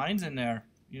some lines in there.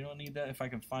 You don't need that. If I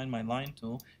can find my line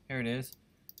tool, here it is.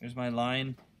 There's my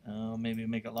line. Maybe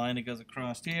make a line that goes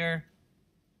across here,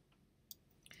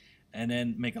 and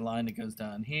then make a line that goes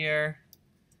down here,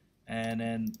 and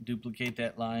then duplicate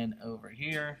that line over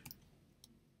here.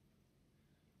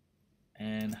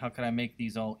 And how can I make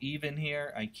these all even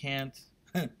here? I can't.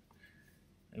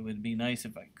 It would be nice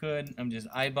if I could. I'm just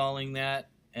eyeballing that.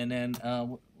 And then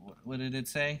what did it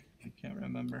say? I can't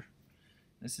remember.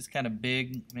 This is kind of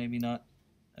big. Maybe not.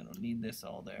 I don't need this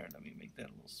all there. Let me make that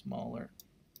a little smaller.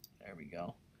 There we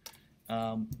go.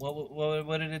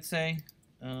 What did it say?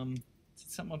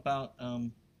 Something about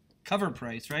cover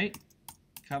price, right?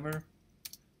 Cover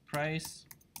price.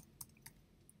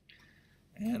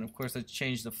 And of course, let's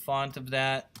change the font of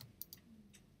that.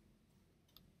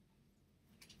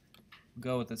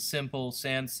 go with a simple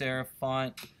sans serif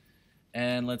font.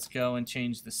 And let's go and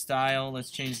change the style.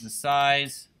 Let's change the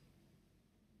size.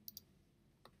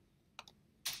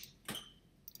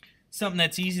 Something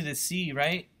that's easy to see,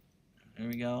 right? There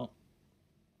we go.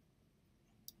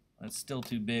 That's still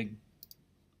too big.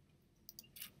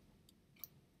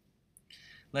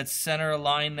 Let's center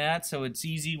align that so it's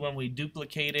easy when we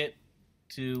duplicate it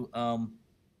to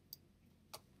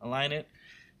align it.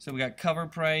 So we got cover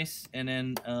price, and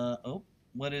then, oh,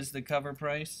 what is the cover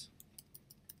price?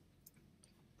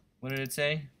 What did it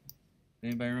say?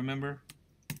 Anybody remember?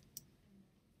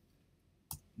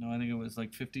 No, I think it was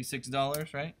like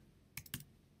 $56, right?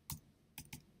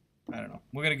 I don't know.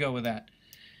 We're going to go with that.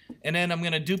 And then I'm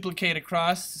going to duplicate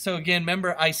across. So again,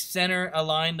 remember, I center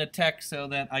align the text so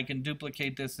that I can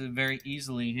duplicate this very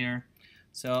easily here.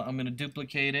 So I'm going to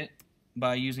duplicate it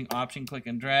by using Option, click,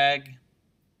 and drag.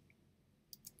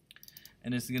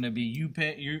 And this is going to be you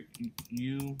pay,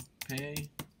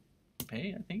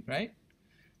 I think, right?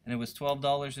 And it was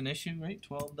 $12 an issue, right?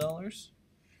 $12.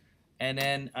 And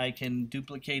then I can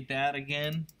duplicate that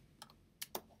again.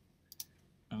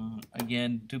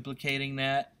 Again, duplicating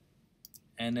that.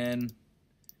 And then,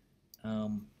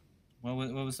 what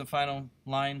was the final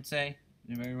line say?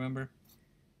 Anybody remember?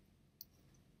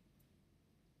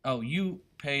 Oh, you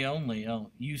pay only.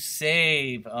 Oh, you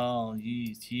save. Oh,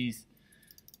 jeez.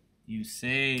 You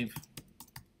save.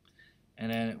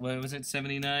 And then, what was it,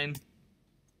 79?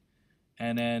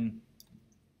 And then,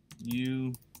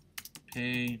 you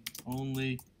pay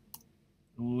only.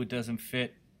 Ooh, it doesn't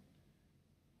fit.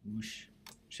 Whoosh.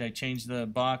 Should I change the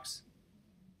box?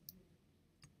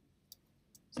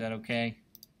 Is that okay?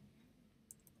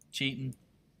 Cheating.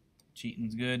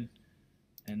 Cheating's good.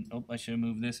 And, oh, I should have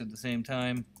moved this at the same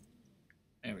time.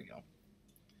 There we go.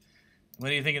 What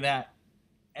do you think of that?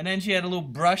 And then she had a little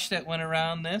brush that went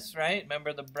around this, right?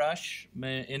 Remember the brush?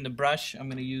 In the brush, I'm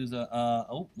going to use a,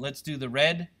 oh, let's do the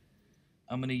red.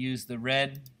 I'm going to use the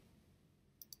red.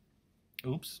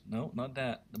 Oops, no, not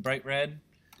that. The bright red.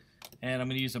 And I'm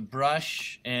going to use a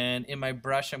brush, and in my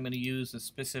brush I'm going to use a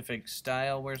specific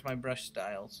style. Where's my brush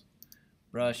styles?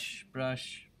 Brush,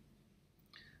 brush,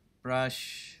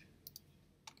 brush,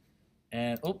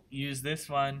 and oh, use this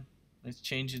one. Let's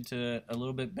change it to a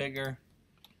little bit bigger,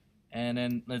 and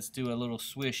then let's do a little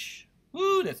swish.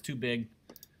 Woo, that's too big.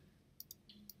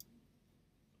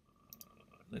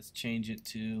 Let's change it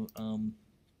to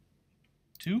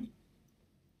 2.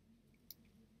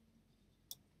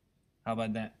 How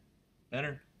about that?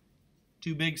 Better?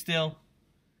 Too big still?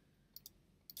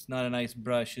 It's not a nice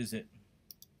brush, is it?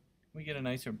 Can we get a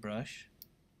nicer brush?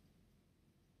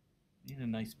 Need a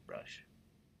nice brush.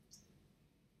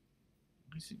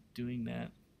 Why is it doing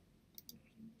that?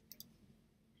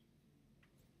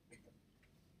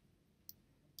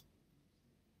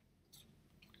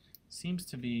 Seems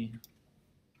to be...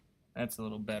 That's a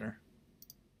little better.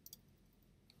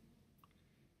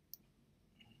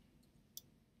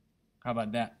 How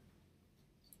about that?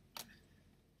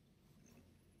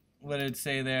 What did it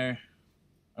say there?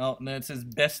 Oh, no, it says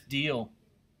best deal.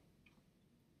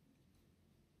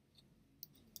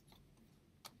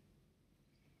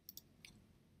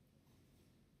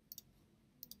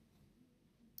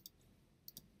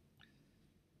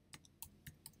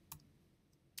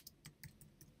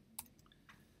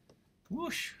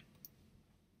 Whoosh.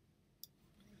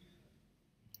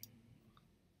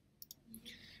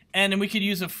 And then we could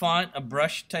use a font, a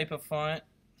brush type of font.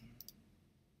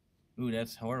 Ooh,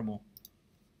 that's horrible.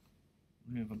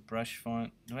 We have a brush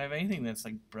font. Do I have anything that's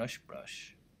like brush?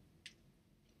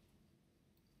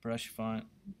 Brush font.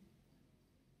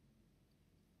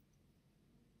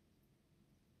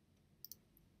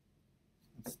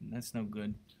 That's no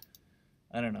good.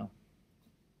 I don't know.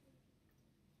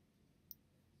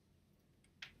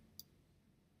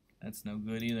 That's no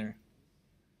good either.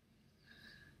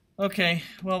 Okay,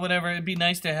 well, whatever. It'd be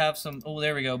nice to have some... Oh,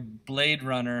 there we go. Blade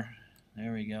Runner.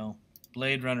 There we go.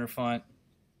 Blade Runner font.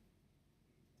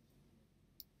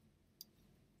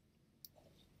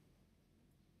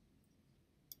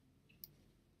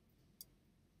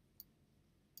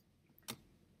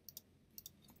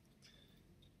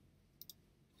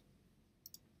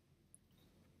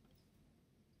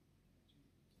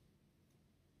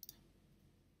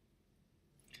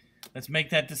 Let's make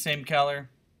that the same color.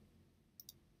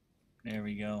 There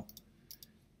we go.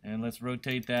 And let's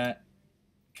rotate that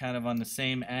kind of on the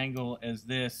same angle as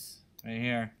this right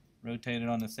here. Rotate it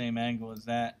on the same angle as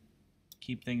that.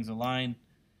 Keep things aligned.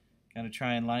 Gotta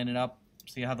try and line it up.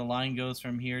 See how the line goes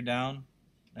from here down?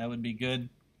 That would be good.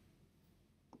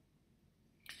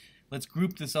 Let's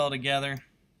group this all together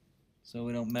so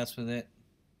we don't mess with it.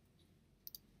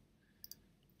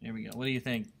 Here we go. What do you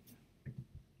think?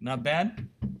 Not bad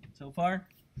so far?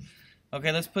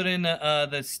 Okay, let's put in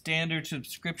the standard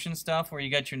subscription stuff where you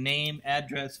got your name,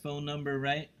 address, phone number,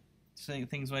 right?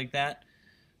 Things like that.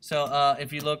 So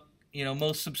if you look, you know,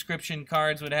 most subscription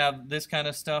cards would have this kind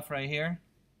of stuff right here,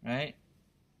 right?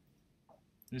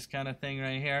 This kind of thing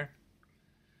right here.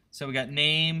 So we got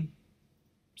name,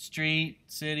 street,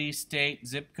 city, state,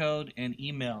 zip code, and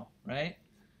email, right?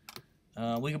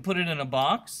 We can put it in a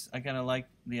box. I kind of like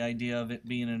the idea of it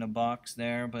being in a box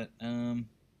there, but no,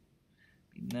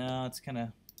 it's kind of,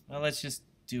 well, let's just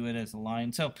do it as a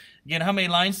line. So again, how many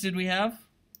lines did we have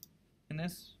in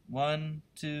this? 1,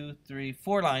 2, 3,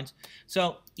 4 lines.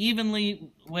 So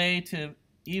way to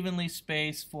evenly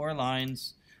space 4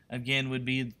 lines again would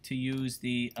be to use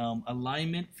the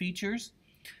alignment features.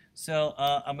 So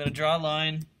I'm going to draw a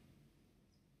line,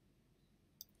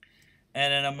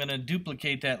 and then I'm going to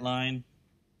duplicate that line.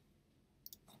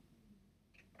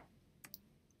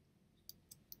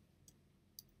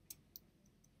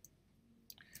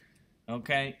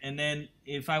 Okay, and then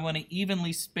if I want to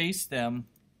evenly space them,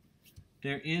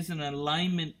 there is an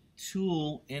alignment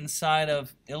tool inside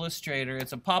of Illustrator.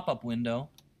 It's a pop-up window.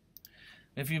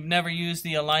 If you've never used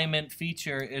the alignment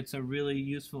feature, it's a really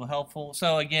useful, helpful.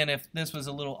 So again, if this was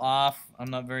a little off, I'm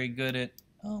not very good at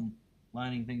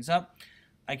lining things up,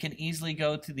 I can easily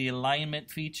go to the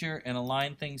alignment feature and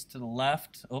align things to the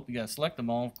left. Oh, you gotta select them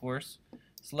all, of course.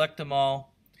 Select them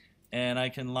all, and I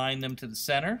can line them to the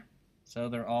center. So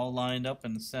they're all lined up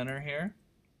in the center here.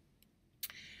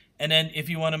 And then if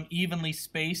you want them evenly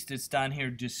spaced, it's down here,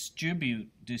 distribute,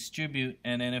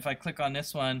 and then if I click on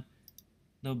this one,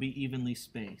 they'll be evenly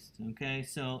spaced. Okay,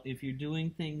 so if you're doing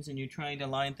things and you're trying to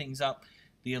line things up,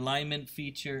 the alignment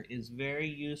feature is very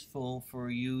useful for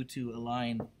you to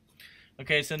align.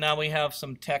 Okay, so now we have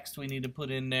some text we need to put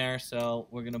in there. So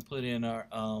we're gonna put in our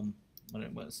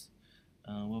what was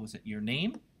it? Your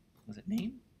name? Was it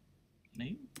name?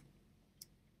 Name?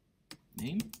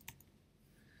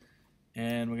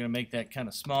 And we're going to make that kind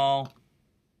of small.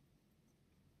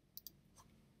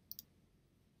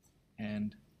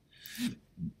 And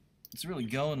it's really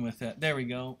going with that. There we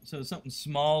go. So something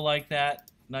small like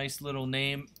that. Nice little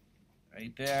name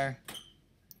right there.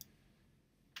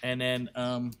 And then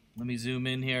let me zoom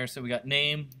in here. So we got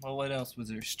name. Well, what else was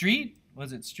there? Street?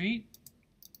 Was it street?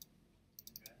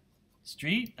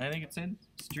 Street? I think it said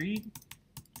street.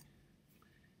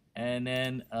 And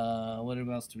then what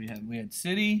else do we have? We had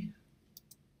city.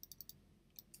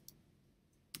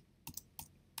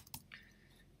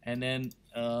 And then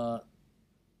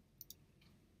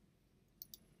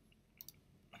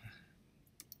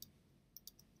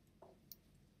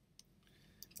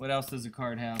what else does the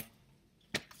card have?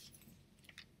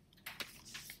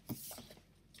 It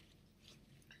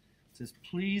says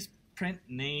please print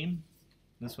name.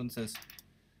 This one says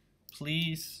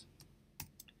please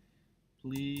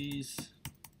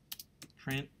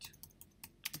print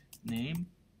name.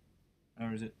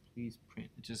 Or is it please print?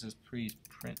 It just says please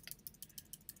print.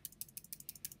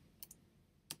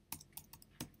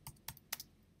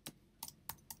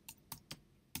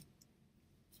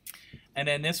 And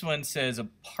then this one says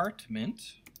apartment.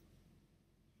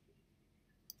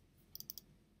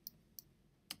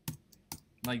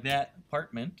 Like that,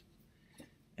 apartment.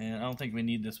 And I don't think we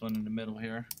need this one in the middle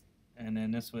here. And then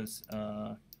this was,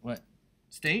 what?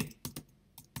 State.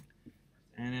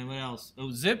 And then what else?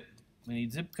 Oh, zip. We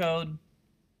need zip code.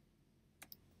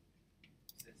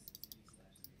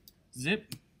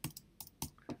 Zip.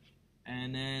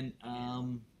 And then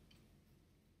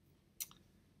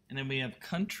we have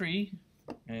country.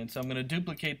 And so I'm going to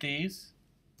duplicate these.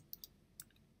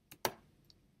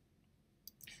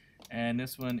 And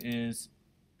this one is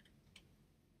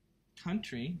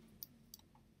country.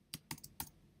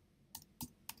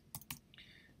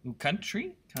 Ooh,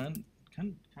 country? County?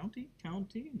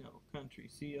 No, country.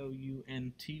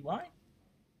 C-O-U-N-T-Y?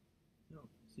 No,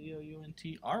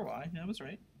 C-O-U-N-T-R-Y. That was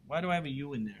right. Why do I have a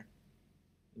U in there?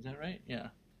 Is that right? Yeah.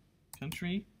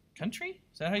 Country? Country?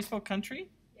 Is that how you spell country?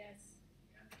 Yes.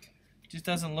 It just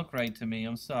doesn't look right to me.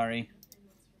 I'm sorry.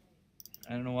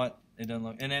 I don't know what it doesn't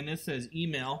look. And then this says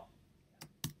email.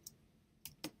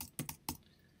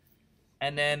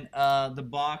 And then the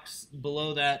box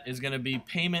below that is going to be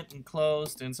payment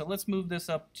enclosed. And so let's move this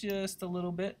up just a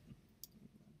little bit.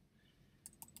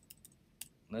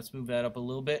 Let's move that up a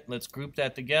little bit. Let's group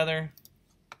that together.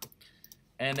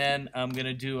 And then I'm going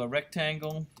to do a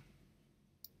rectangle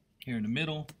here in the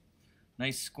middle.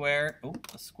 Nice square. Oh,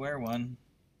 a square one.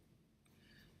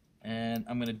 And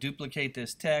I'm going to duplicate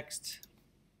this text.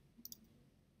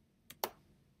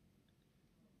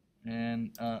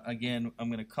 And again, I'm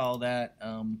going to call that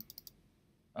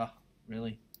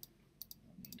really?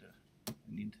 I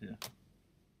need to.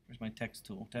 Where's my text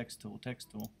tool? Text tool.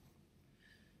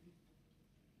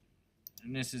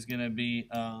 And this is going to be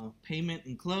payment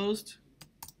enclosed.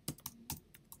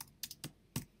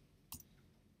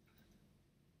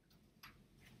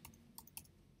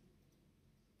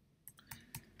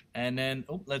 And then,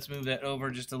 let's move that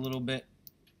over just a little bit.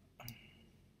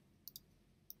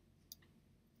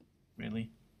 Really?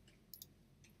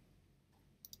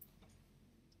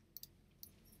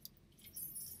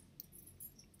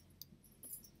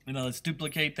 Let's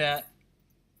duplicate that.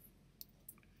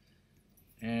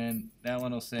 And that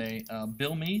one will say,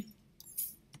 bill me.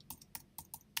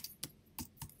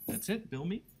 That's it, bill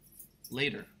me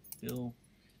later. Bill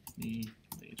me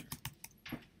later.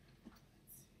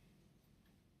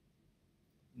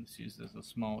 Let's use this a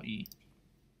small e.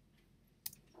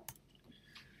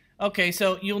 Okay,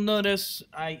 so you'll notice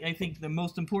I think the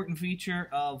most important feature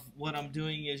of what I'm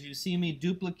doing is you see me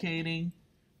duplicating,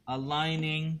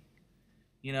 aligning.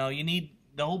 You need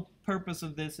the whole purpose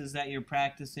of this is that you're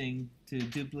practicing to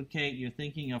duplicate. You're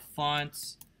thinking of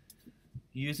fonts,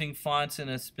 using fonts in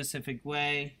a specific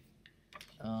way.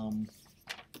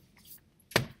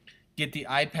 Get the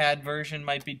iPad version,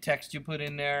 might be text you put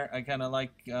in there. I kind of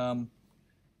like,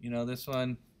 this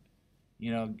one,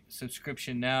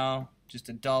 subscription now, just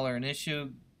 $1 an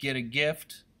issue, get a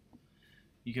gift.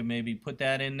 You can maybe put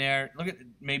that in there. Look at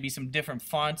maybe some different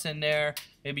fonts in there.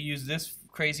 Maybe use this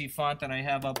crazy font that I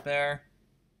have up there.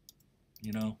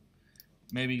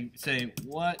 Maybe say,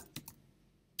 what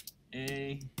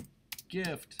a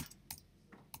gift.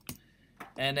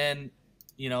 And then,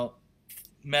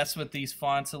 mess with these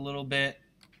fonts a little bit.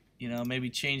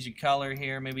 Maybe change the color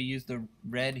here. Maybe use the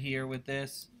red here with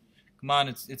this. Come on,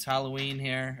 it's Halloween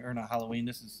here. Or not Halloween,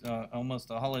 this is almost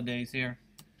the holidays here.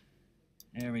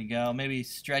 There we go. Maybe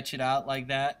stretch it out like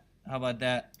that. How about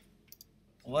that?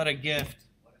 What a gift.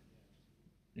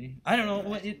 See? I don't know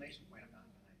what it.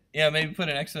 Yeah, maybe put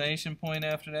an exclamation point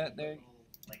after that there.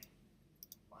 Like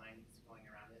lines going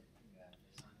around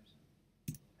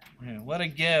it. Yeah, what a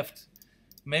gift.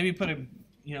 Maybe put a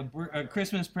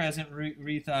Christmas present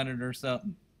wreath on it or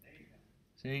something. There you go.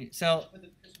 See? So Put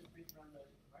the Christmas wreath around the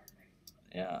fire magazine.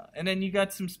 yeah, and then you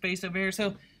got some space over here.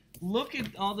 So look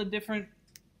at all the different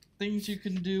things you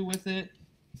can do with it.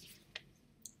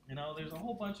 There's a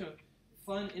whole bunch of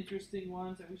fun, interesting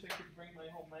ones. I wish I could bring my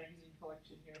whole magazine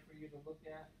collection here for you to look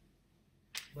at.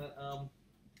 But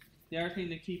the other thing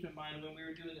to keep in mind, when we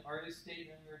were doing the artist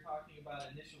statement, we were talking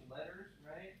about initial letters,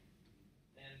 right?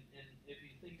 And if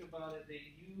you think about it, they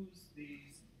use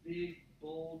these big,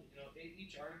 bold,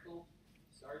 each article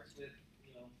starts with,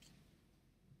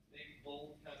 big,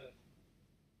 bold kind of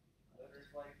letters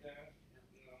like that,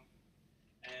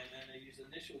 and then they use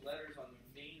initial letters on the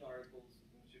main articles,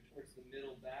 which are towards the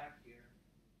middle back here,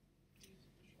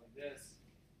 like this.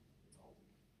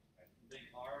 Big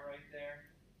R right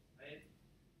there, right?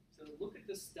 So look at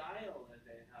the style that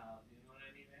they have, you know what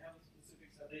I mean? They have a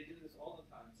specific style. They do this all the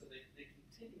time. So they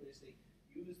continuously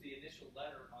use the initial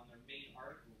letter on their main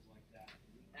articles like that.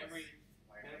 Every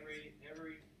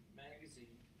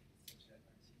magazine.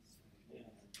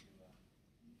 Yeah.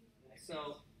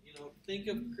 So, think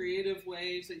of creative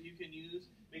ways that you can use.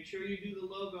 Make sure you do the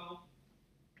logo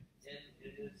in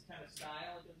this kind of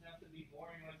style. It doesn't have to be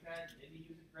boring like that. Maybe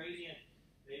use a gradient.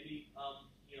 Maybe,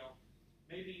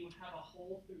 maybe you have a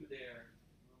hole through there.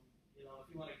 If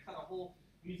you want to cut a hole,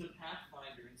 use a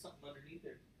pathfinder and something underneath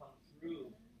there to come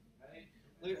through, right?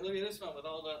 Look at this one with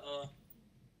all the,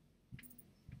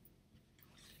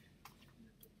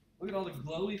 look at all the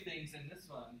glowy things in this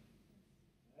one,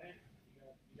 right?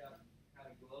 You got kind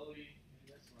of glowy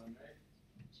in this one, right?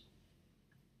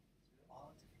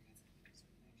 All different kinds of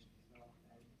information. So,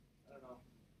 I don't know.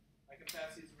 I can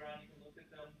pass these around. You can look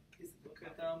at them. Look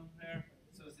at them there.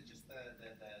 So is it just the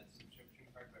subscription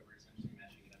part, but we're essentially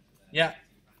mashing it up to the Yeah.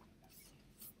 magazine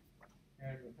front?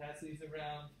 Here, we'll pass these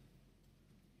around.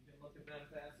 You can look at them,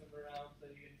 pass them around so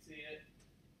you can see it.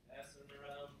 Pass them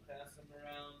around, pass them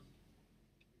around.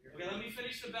 Okay, let me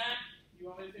finish the back. You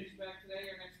want me to finish the back today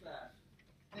or next class?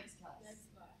 Next class. Next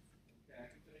class. Okay, I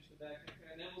can finish the back,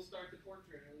 and then we'll start the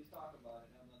portrait and at least talk about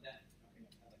it. How about that?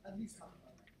 At least talk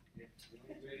about it.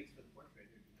 Grades for the portrait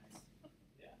would be nice.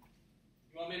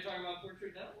 You want me to talk about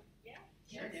portrait now? Yeah.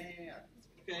 Sure, yeah.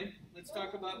 Okay, let's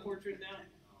talk about portrait now.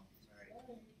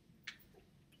 Oh,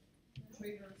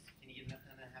 sorry. Can you give that a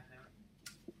half an hour?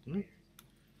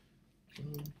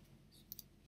 Hmm.